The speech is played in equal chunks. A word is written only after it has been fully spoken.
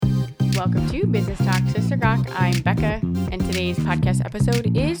welcome to Business Talk Sister Gawk. I'm Becca, and today's podcast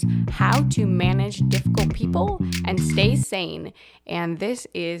episode is how to manage difficult people and stay sane. And this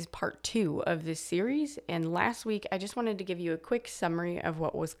is part 2 of this series. And last week, I just wanted to give you a quick summary of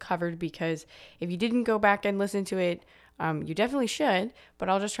what was covered, because if you didn't go back and listen to it, you definitely should, but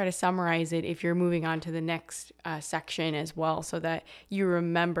I'll just try to summarize it if you're moving on to the next section as well, so that you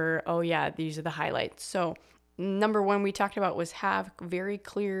remember, oh yeah, these are the highlights. So number 1 we talked about was have very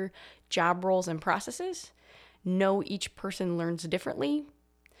clear job roles and processes. Know each person learns differently.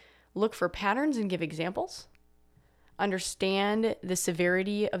 Look for patterns and give examples. Understand the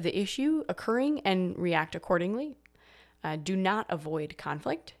severity of the issue occurring and react accordingly. Do not avoid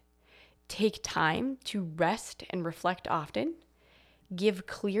conflict. Take time to rest and reflect often. Give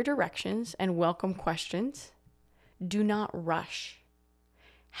clear directions and welcome questions. Do not rush.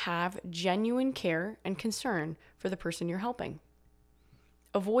 Have genuine care and concern for the person you're helping.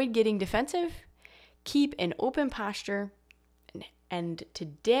 Avoid getting defensive. Keep an open posture. And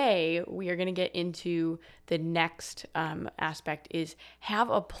today we are going to get into the next aspect, is have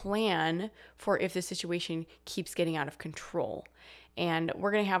a plan for if the situation keeps getting out of control. And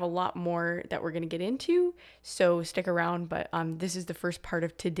we're going to have a lot more that we're going to get into, so stick around. But this is the first part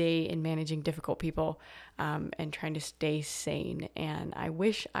of today in managing difficult people and trying to stay sane. And I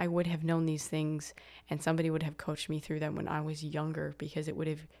wish I would have known these things and somebody would have coached me through them when I was younger, because it would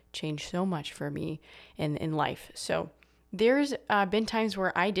have changed so much for me in life. So there's been times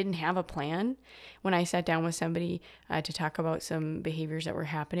where I didn't have a plan when I sat down with somebody to talk about some behaviors that were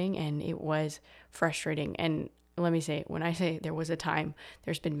happening, and it was frustrating. And let me say, when I say there was a time,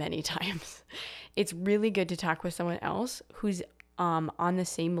 there's been many times. It's really good to talk with someone else who's on the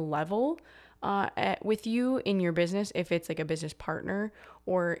same level with you in your business, if it's like a business partner,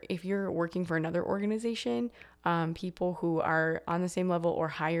 or if you're working for another organization, people who are on the same level or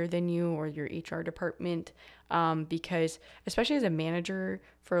higher than you, or your HR department, because especially as a manager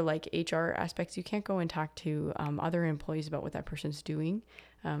for like HR aspects, you can't go and talk to other employees about what that person's doing.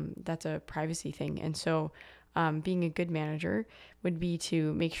 That's a privacy thing. And so being a good manager would be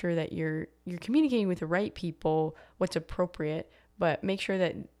to make sure that you're communicating with the right people, what's appropriate, but make sure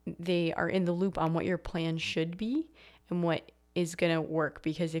that they are in the loop on what your plan should be and what is going to work.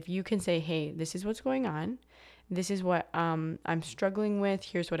 Because if you can say, hey, this is what's going on, this is what I'm struggling with,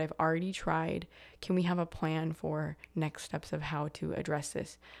 here's what I've already tried, can we have a plan for next steps of how to address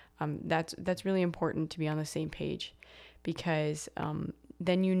this? That's really important to be on the same page, because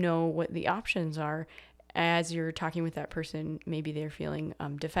then you know what the options are as you're talking with that person. Maybe they're feeling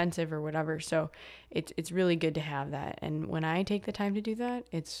defensive or whatever. So it's really good to have that. And when I take the time to do that,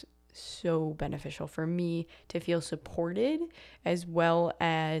 it's so beneficial for me to feel supported, as well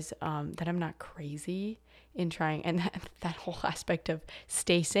as that I'm not crazy in trying, and that whole aspect of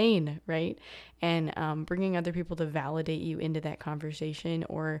stay sane, right? And bringing other people to validate you into that conversation,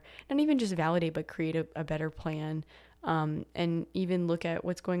 or not even just validate, but create a better plan. And even look at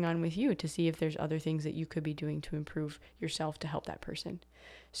what's going on with you to see if there's other things that you could be doing to improve yourself to help that person.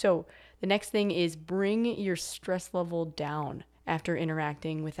 So the next thing is bring your stress level down after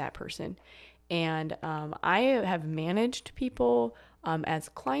interacting with that person. And I have managed people as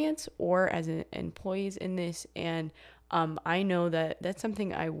clients or as employees in this, and I know that that's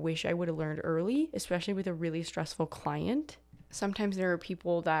something I wish I would have learned early, especially with a really stressful client. Sometimes there are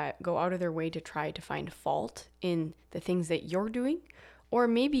people that go out of their way to try to find fault in the things that you're doing, or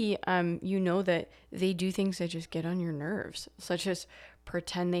maybe you know that they do things that just get on your nerves, such as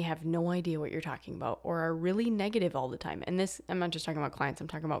pretend they have no idea what you're talking about, or are really negative all the time. And this, I'm not just talking about clients, I'm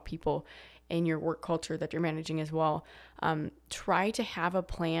talking about people in your work culture that you're managing as well. Try to have a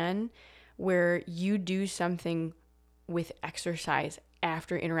plan where you do something with exercise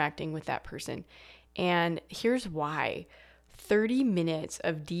after interacting with that person. And here's why. 30 minutes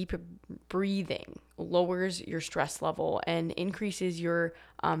of deep breathing lowers your stress level and increases your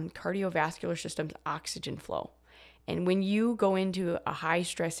cardiovascular system's oxygen flow. And when you go into a high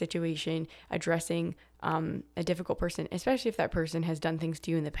stress situation addressing a difficult person, especially if that person has done things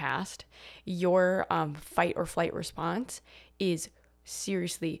to you in the past, your fight or flight response is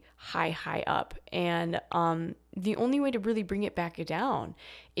seriously high up. And the only way to really bring it back down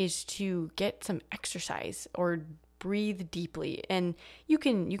is to get some exercise or breathe deeply. And you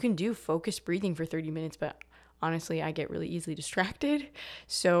can do focused breathing for 30 minutes, but honestly, I get really easily distracted.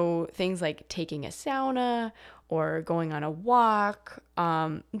 So things like taking a sauna or going on a walk,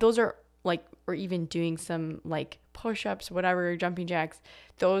 those are like, or even doing some like push-ups, whatever, jumping jacks,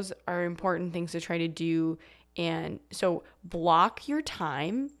 those are important things to try to do And so block your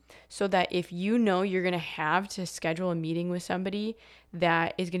time so that if you know you're going to have to schedule a meeting with somebody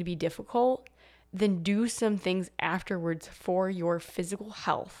that is going to be difficult, then do some things afterwards for your physical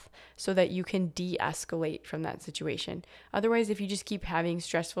health so that you can de-escalate from that situation. Otherwise, if you just keep having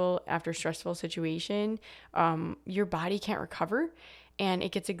stressful after stressful situation, your body can't recover and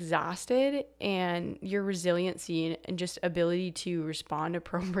it gets exhausted, and your resiliency and just ability to respond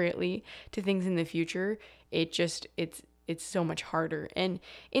appropriately to things in the future, it's so much harder. And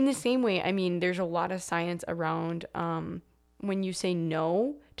in the same way, I mean, there's a lot of science around when you say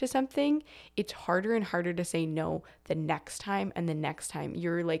no to something, it's harder and harder to say no the next time and the next time.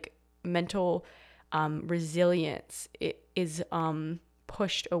 Your like mental resilience is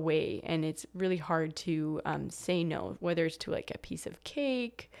pushed away, and it's really hard to say no, whether it's to like a piece of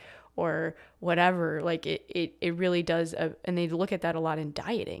cake or whatever. Like it really does. And they look at that a lot in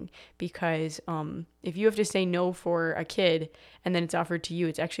dieting, because if you have to say no for a kid and then it's offered to you,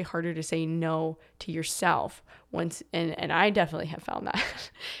 it's actually harder to say no to yourself once. And I definitely have found that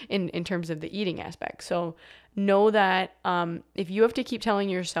in terms of the eating aspect. So know that if you have to keep telling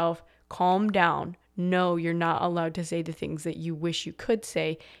yourself, calm down, no, you're not allowed to say the things that you wish you could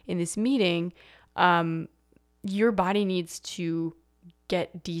say in this meeting, your body needs to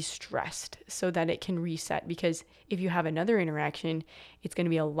get de-stressed so that it can reset. Because if you have another interaction, it's going to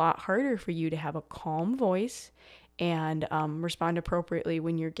be a lot harder for you to have a calm voice and respond appropriately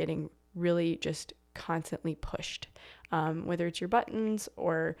when you're getting really just constantly pushed, whether it's your buttons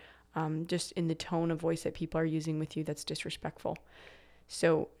or just in the tone of voice that people are using with you that's disrespectful.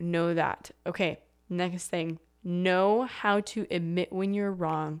 So know that. Okay, next thing, know how to admit when you're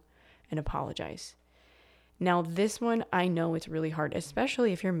wrong and apologize. Now, this one, I know it's really hard,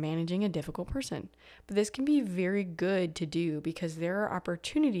 especially if you're managing a difficult person. But this can be very good to do, because there are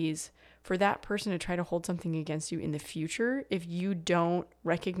opportunities for that person to try to hold something against you in the future if you don't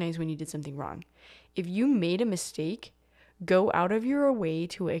recognize when you did something wrong. If you made a mistake, go out of your way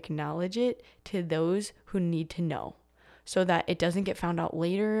to acknowledge it to those who need to know, so that it doesn't get found out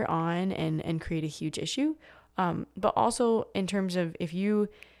later on and create a huge issue. But also in terms of if you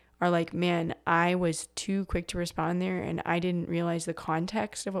are like, man, I was too quick to respond there and I didn't realize the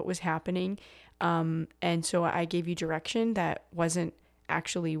context of what was happening. And so I gave you direction that wasn't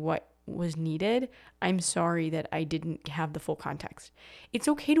actually what was needed. I'm sorry that I didn't have the full context. It's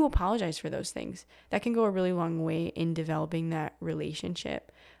okay to apologize for those things. That can go a really long way in developing that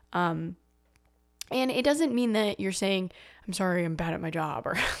relationship. And it doesn't mean that you're saying, I'm sorry, I'm bad at my job,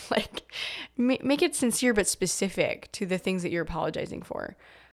 or like make it sincere but specific to the things that you're apologizing for.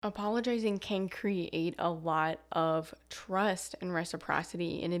 Apologizing can create a lot of trust and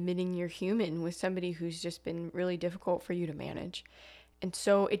reciprocity in admitting you're human with somebody who's just been really difficult for you to manage. And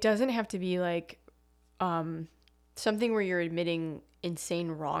so it doesn't have to be like something where you're admitting insane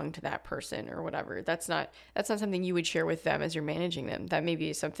wrong to that person or whatever. That's not something you would share with them as you're managing them. That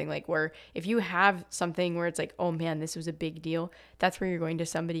maybe is something like where if you have something where it's like, oh man, this was a big deal, that's where you're going to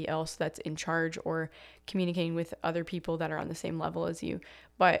somebody else that's in charge or communicating with other people that are on the same level as you.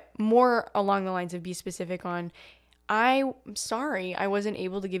 But more along the lines of be specific on, I'm sorry I wasn't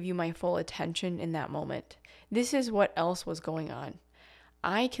able to give you my full attention in that moment. This is what else was going on.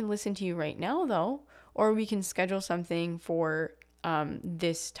 I can listen to you right now though, or we can schedule something for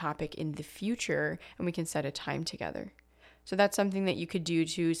this topic in the future and we can set a time together. So that's something that you could do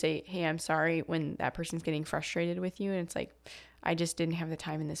to say, hey, I'm sorry when that person's getting frustrated with you and it's like, I just didn't have the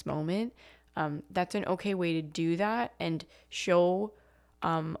time in this moment. That's an okay way to do that and show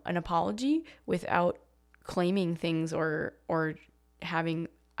an apology without claiming things or having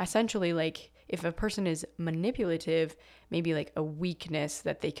essentially like, if a person is manipulative, maybe like a weakness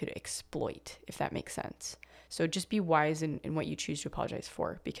that they could exploit, if that makes sense. So just be wise in what you choose to apologize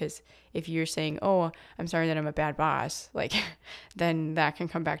for, because if you're saying, oh, I'm sorry that I'm a bad boss, like then that can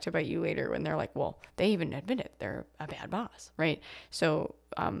come back to bite you later when they're like, well, they even admit it, they're a bad boss, right? So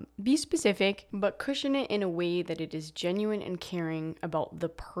be specific, but cushion it in a way that it is genuine and caring about the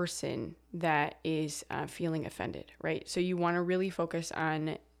person that is feeling offended, right? So you want to really focus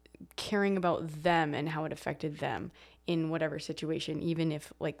on caring about them and how it affected them in whatever situation, even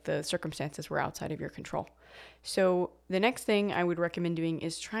if like the circumstances were outside of your control. So the next thing I would recommend doing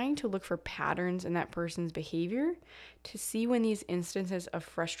is trying to look for patterns in that person's behavior to see when these instances of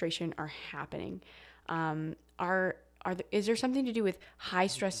frustration are happening. Is there something to do with high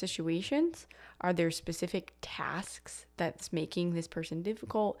stress situations? Are there specific tasks that's making this person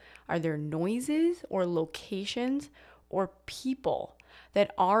difficult? Are there noises or locations or people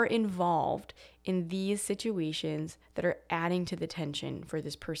that are involved in these situations that are adding to the tension for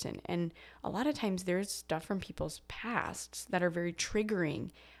this person. And a lot of times there's stuff from people's pasts that are very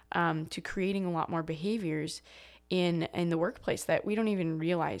triggering to creating a lot more behaviors in the workplace that we don't even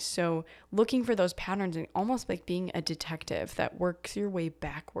realize. So looking for those patterns and almost like being a detective that works your way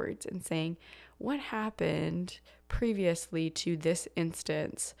backwards and saying, what happened previously to this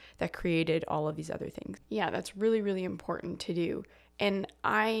instance that created all of these other things? Yeah, that's really, really important to do. And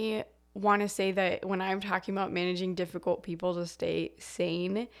I want to say that when I'm talking about managing difficult people to stay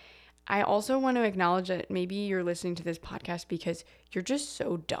sane, I also want to acknowledge that maybe you're listening to this podcast because you're just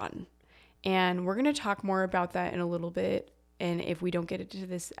so done. And we're going to talk more about that in a little bit. And if we don't get into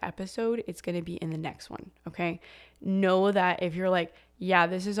this episode, it's going to be in the next one. Okay. Know that if you're like, yeah,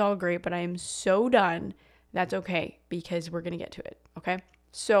 this is all great, but I am so done, that's okay because we're going to get to it. Okay.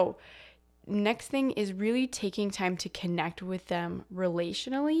 So next thing is really taking time to connect with them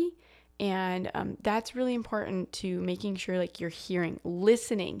relationally. And that's really important to making sure like you're hearing.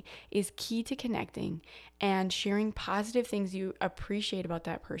 Listening is key to connecting and sharing positive things you appreciate about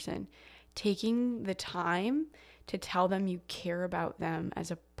that person. Taking the time to tell them you care about them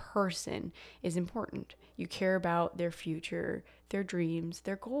as a person is important. You care about their future, their dreams,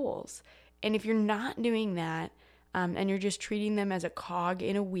 their goals. And if you're not doing that and you're just treating them as a cog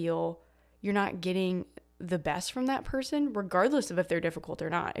in a wheel, you're not getting the best from that person, regardless of if they're difficult or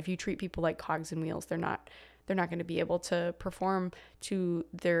not. If you treat people like cogs and wheels, they're not going to be able to perform to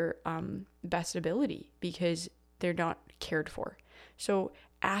their best ability because they're not cared for. So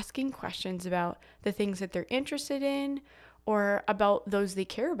asking questions about the things that they're interested in or about those they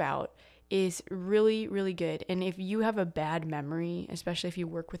care about is really, really good. And if you have a bad memory, especially if you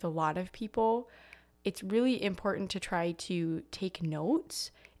work with a lot of people, it's really important to try to take notes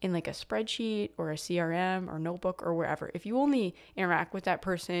in like a spreadsheet or a CRM or notebook or wherever. If you only interact with that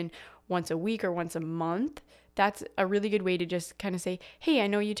person once a week or once a month, that's a really good way to just kind of say, hey, I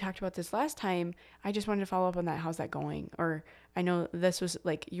know you talked about this last time. I just wanted to follow up on that. How's that going? Or I know this was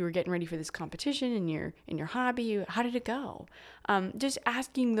like you were getting ready for this competition in your hobby. How did it go? Just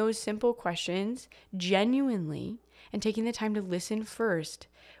asking those simple questions genuinely and taking the time to listen first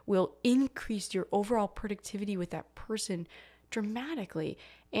will increase your overall productivity with that person dramatically.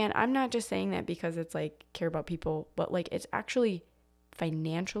 And I'm not just saying that because it's like care about people, but like it's actually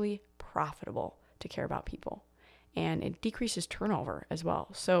financially profitable to care about people. And it decreases turnover as well.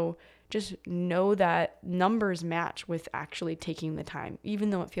 So just know that numbers match with actually taking the time, even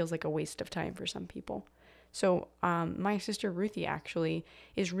though it feels like a waste of time for some people. So my sister Ruthie actually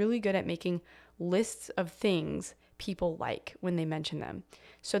is really good at making lists of things people like when they mention them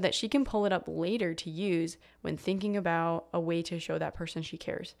so that she can pull it up later to use when thinking about a way to show that person she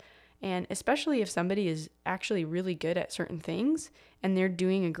cares. And especially if somebody is actually really good at certain things and they're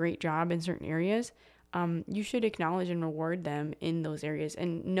doing a great job in certain areas, you should acknowledge and reward them in those areas.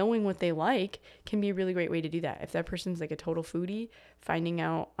 And knowing what they like can be a really great way to do that. If that person's like a total foodie, finding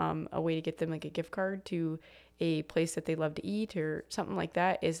out a way to get them like a gift card to a place that they love to eat or something like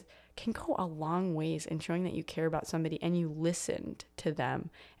that can go a long ways in showing that you care about somebody and you listened to them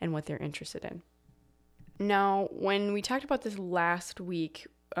and what they're interested in. Now, when we talked about this last week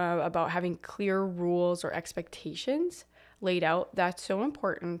about having clear rules or expectations laid out, that's so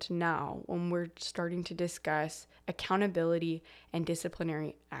important now when we're starting to discuss accountability and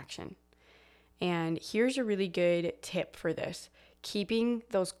disciplinary action. And here's a really good tip for this. Keeping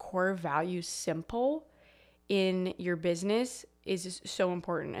those core values simple in your business is so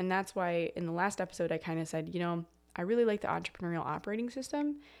important. And that's why in the last episode, I kind of said, I really like the entrepreneurial operating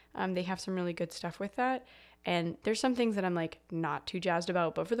system. They have some really good stuff with that. And there's some things that I'm like not too jazzed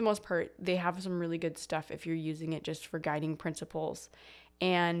about, but for the most part, they have some really good stuff if you're using it just for guiding principles.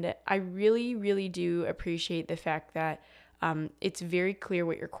 And I really, really do appreciate the fact that it's very clear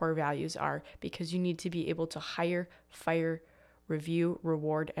what your core values are because you need to be able to hire, fire, review,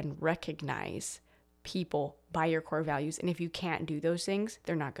 reward, and recognize people by your core values. And if you can't do those things,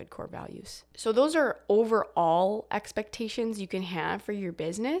 they're not good core values. So those are overall expectations you can have for your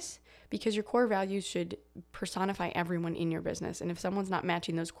business because your core values should personify everyone in your business. And if someone's not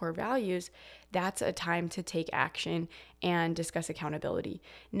matching those core values, that's a time to take action and discuss accountability.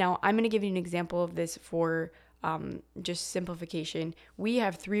 Now, I'm going to give you an example of this for just simplification. We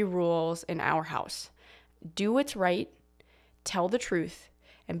have 3 rules in our house. Do what's right, tell the truth,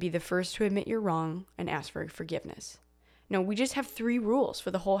 and be the first to admit you're wrong and ask for forgiveness. No, we just have 3 rules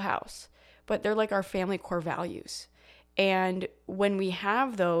for the whole house, but they're like our family core values. And when we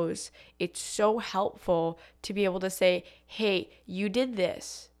have those, it's so helpful to be able to say, hey, you did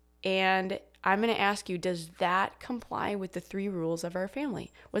this, and I'm going to ask you, does that comply with the 3 rules of our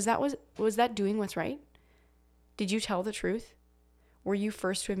family? Was that doing what's right? Did you tell the truth? Were you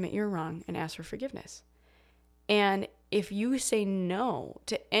first to admit you're wrong and ask for forgiveness? And if you say no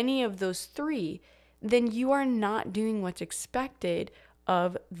to any of those 3, then you are not doing what's expected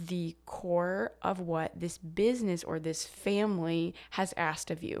of the core of what this business or this family has asked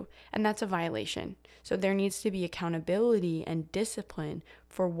of you. And that's a violation. So there needs to be accountability and discipline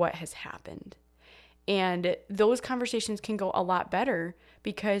for what has happened. And those conversations can go a lot better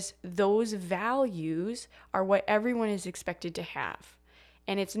because those values are what everyone is expected to have.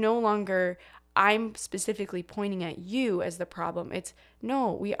 And it's no longer, I'm specifically pointing at you as the problem. It's,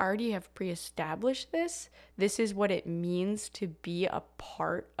 no, we already have pre-established this. This is what it means to be a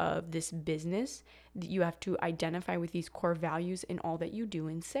part of this business. You have to identify with these core values in all that you do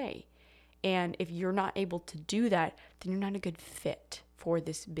and say. And if you're not able to do that, then you're not a good fit for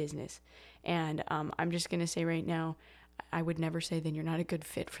this business. And I'm just going to say right now, I would never say then you're not a good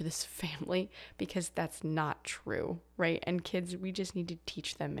fit for this family, because that's not true, right? And kids, we just need to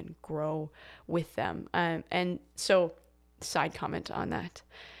teach them and grow with them. And so, side comment on that.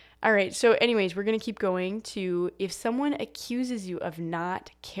 All right, so anyways, we're going to keep going to, if someone accuses you of not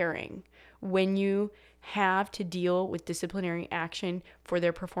caring when you have to deal with disciplinary action for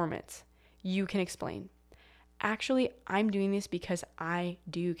their performance, you can explain. Actually, I'm doing this because I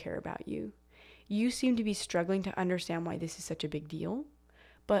do care about you. You seem to be struggling to understand why this is such a big deal.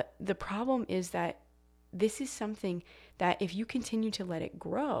 But the problem is that this is something that if you continue to let it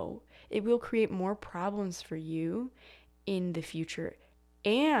grow, it will create more problems for you in the future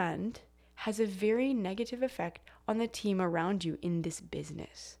and has a very negative effect on the team around you in this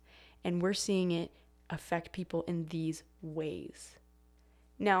business. And we're seeing it affect people in these ways.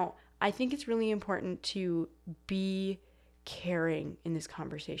 Now, I think it's really important to be caring in this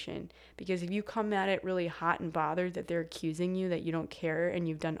conversation, because if you come at it really hot and bothered that they're accusing you that you don't care and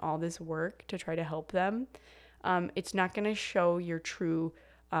you've done all this work to try to help them, it's not going to show your true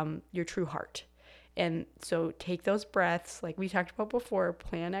heart. And so take those breaths, like we talked about before,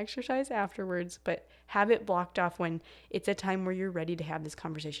 plan exercise afterwards, but have it blocked off when it's a time where you're ready to have this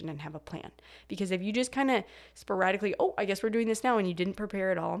conversation and have a plan. Because if you just kind of sporadically, oh, I guess we're doing this now, and you didn't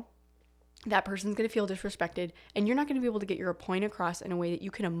prepare at all, that person's going to feel disrespected, and you're not going to be able to get your point across in a way that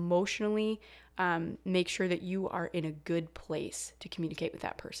you can emotionally make sure that you are in a good place to communicate with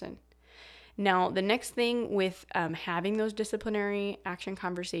that person. Now, the next thing with having those disciplinary action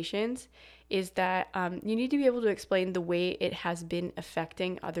conversations is that you need to be able to explain the way it has been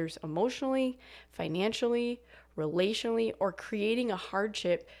affecting others emotionally, financially, relationally, or creating a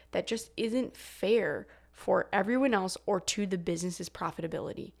hardship that just isn't fair for everyone else or to the business's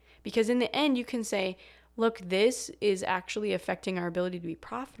profitability. Because in the end, you can say, look, this is actually affecting our ability to be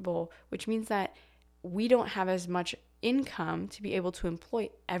profitable, which means that we don't have as much income to be able to employ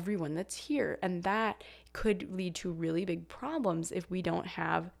everyone that's here. And that could lead to really big problems if we don't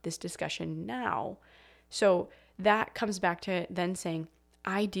have this discussion now. So that comes back to then saying,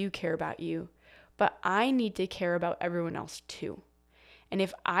 I do care about you, but I need to care about everyone else too. And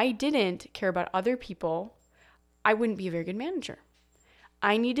if I didn't care about other people, I wouldn't be a very good manager.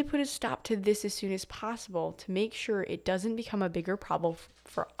 I need to put a stop to this as soon as possible to make sure it doesn't become a bigger problem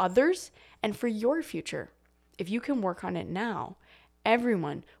for others and for your future. If you can work on it now,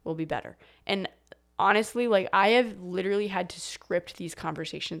 everyone will be better. And honestly, like, I have literally had to script these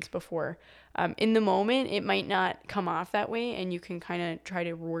conversations before. In the moment, it might not come off that way, and you can kind of try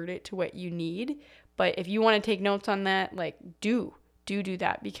to word it to what you need. But if you want to take notes on that, like, do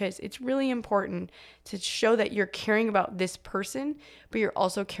that, because it's really important to show that you're caring about this person, but you're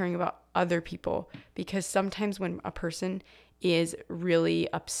also caring about other people. Because sometimes when a person is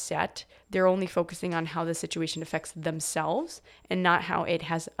really upset, they're only focusing on how the situation affects themselves and not how it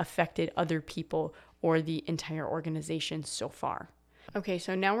has affected other people or the entire organization so far. Okay,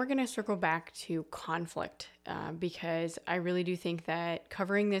 so now we're going to circle back to conflict because I really do think that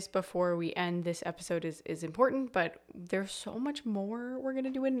covering this before we end this episode is important, but there's so much more we're going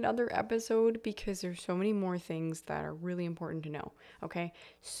to do in another episode because there's so many more things that are really important to know, okay?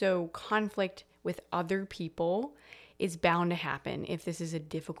 So conflict with other people is bound to happen if this is a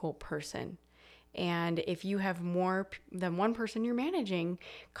difficult person. And if you have more than one person you're managing,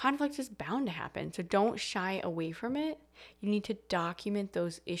 conflict is bound to happen. So don't shy away from it. You need to document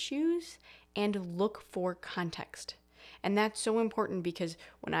those issues and look for context. And that's so important because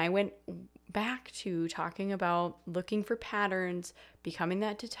when I went back to talking about looking for patterns, becoming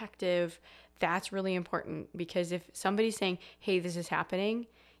that detective, that's really important. Because if somebody's saying, hey, this is happening,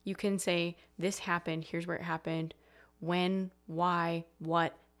 you can say, this happened, here's where it happened, when, why,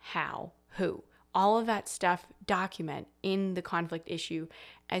 what, how. who. All of that stuff document in the conflict issue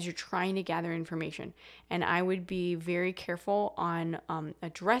as you're trying to gather information. And I would be very careful on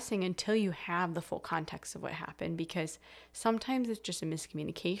addressing until you have the full context of what happened, because sometimes it's just a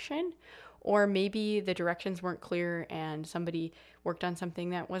miscommunication, or maybe the directions weren't clear and somebody worked on something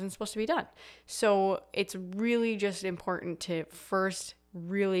that wasn't supposed to be done. So it's really just important to first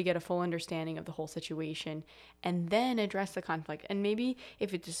really get a full understanding of the whole situation and then address the conflict. And maybe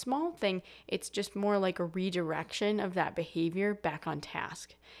if it's a small thing, it's just more like a redirection of that behavior back on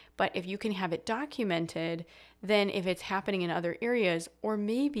task. But if you can have it documented, then if it's happening in other areas, or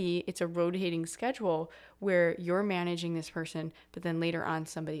maybe it's a rotating schedule where you're managing this person, but then later on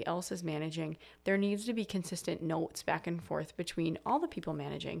somebody else is managing, there needs to be consistent notes back and forth between all the people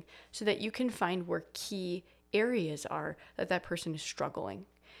managing so that you can find where key areas are that person is struggling.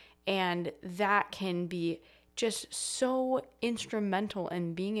 And that can be just so instrumental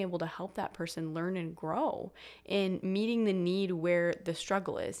in being able to help that person learn and grow in meeting the need where the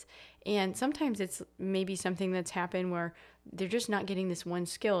struggle is. And sometimes it's maybe something that's happened where they're just not getting this one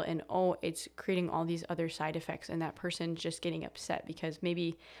skill, and it's creating all these other side effects, and that person's just getting upset because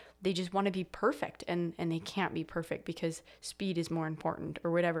maybe they just want to be perfect and they can't be perfect because speed is more important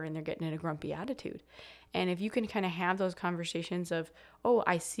or whatever, and they're getting in a grumpy attitude. And if you can kind of have those conversations of,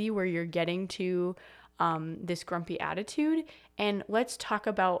 I see where you're getting to this grumpy attitude, and let's talk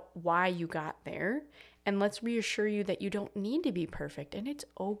about why you got there, and let's reassure you that you don't need to be perfect and it's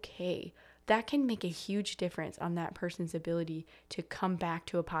okay. That can make a huge difference on that person's ability to come back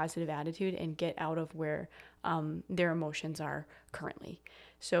to a positive attitude and get out of where their emotions are currently.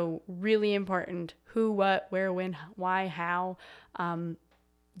 So really important: who, what, where, when, why, how.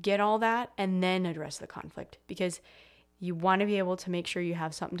 Get all that and then address the conflict, because you want to be able to make sure you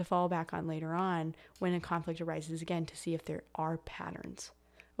have something to fall back on later on when a conflict arises again, to see if there are patterns.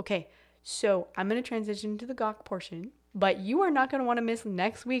 Okay, so I'm going to transition to the Gawk portion, but you are not going to want to miss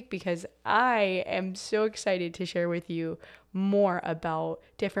next week, because I am so excited to share with you more about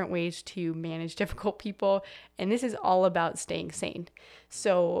different ways to manage difficult people. And this is all about staying sane.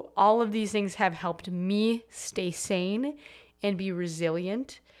 So all of these things have helped me stay sane and be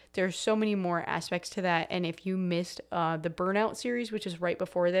resilient. There's so many more aspects to that. And if you missed the burnout series, which is right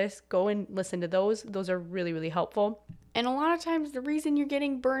before this, go and listen to those. Those are really, really helpful. And a lot of times the reason you're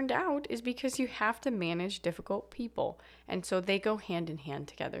getting burned out is because you have to manage difficult people. And so they go hand in hand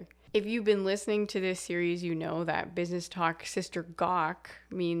together. If you've been listening to this series, you know that Business Talk Sister Gawk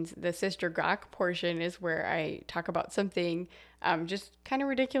means the Sister Gawk portion is where I talk about something just kind of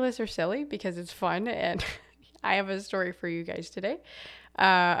ridiculous or silly because it's fun. And I have a story for you guys today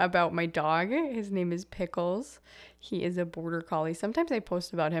about my dog. His name is Pickles. He is a border collie. Sometimes I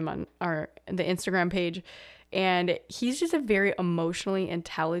post about him on the Instagram page, and he's just a very emotionally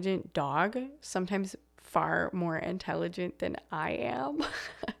intelligent dog, sometimes far more intelligent than I am.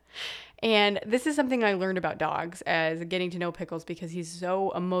 And this is something I learned about dogs as getting to know Pickles, because he's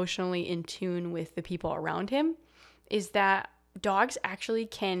so emotionally in tune with the people around him, is that dogs actually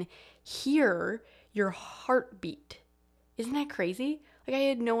can hear your heartbeat. Isn't that crazy? Like, I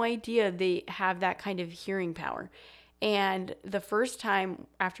had no idea they have that kind of hearing power. And the first time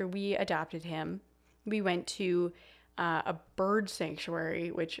after we adopted him, we went to a bird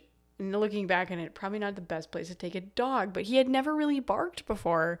sanctuary, which, looking back on it, probably not the best place to take a dog, but he had never really barked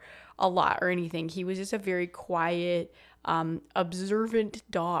before a lot or anything. He was just a very quiet, observant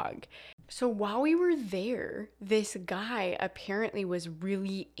dog. So while we were there, this guy apparently was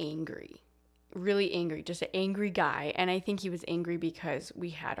really angry, just an angry guy. And I think he was angry because we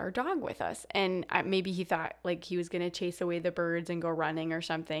had our dog with us, and maybe he thought like he was going to chase away the birds and go running or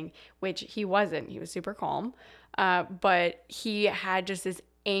something, which he wasn't. He was super calm. But he had just this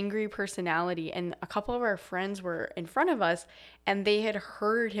angry personality, and a couple of our friends were in front of us, and they had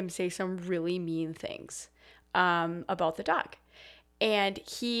heard him say some really mean things about the dog. And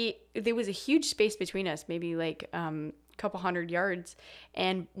there was a huge space between us, maybe like couple 100 yards.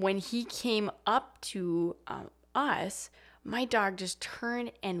 And when he came up to us, my dog just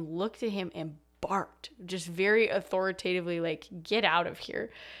turned and looked at him and barked, just very authoritatively, like, get out of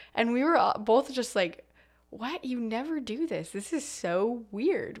here. And we were both just like, what? You never do this. This is so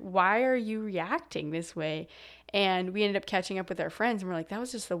weird. Why are you reacting this way? And we ended up catching up with our friends, and we're like, that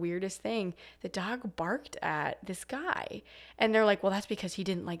was just the weirdest thing. The dog barked at this guy. And they're like, well, that's because he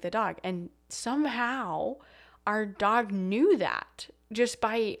didn't like the dog. And somehow our dog knew that just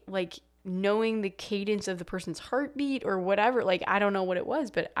by like knowing the cadence of the person's heartbeat or whatever. Like, I don't know what it was,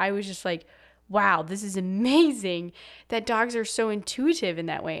 but I was just like, wow, this is amazing that dogs are so intuitive in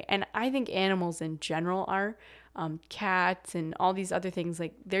that way. And I think animals in general are. cats and all these other things.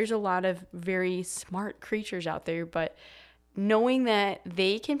 Like there's a lot of very smart creatures out there, but knowing that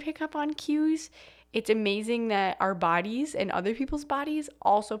they can pick up on cues, it's amazing that our bodies and other people's bodies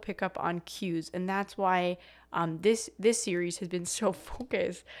also pick up on cues. And that's why this series has been so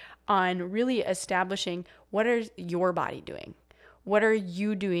focused on really establishing what is your body doing? What are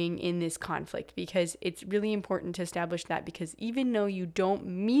you doing in this conflict? Because it's really important to establish that, because even though you don't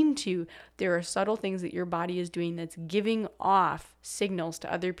mean to, there are subtle things that your body is doing that's giving off signals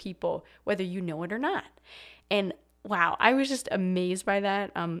to other people, whether you know it or not. And wow, I was just amazed by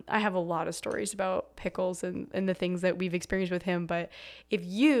that. I have a lot of stories about Pickles and the things that we've experienced with him. But if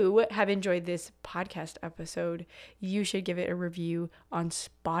you have enjoyed this podcast episode, you should give it a review on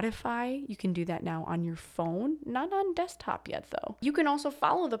Spotify. You can do that now on your phone, not on desktop yet, though. You can also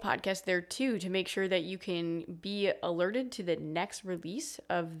follow the podcast there, too, to make sure that you can be alerted to the next release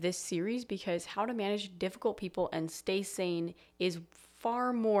of this series, because how to manage difficult people and stay sane is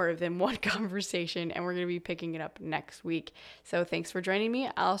far more than one conversation, and we're going to be picking it up next week. So thanks for joining me.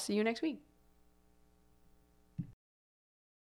 I'll see you next week.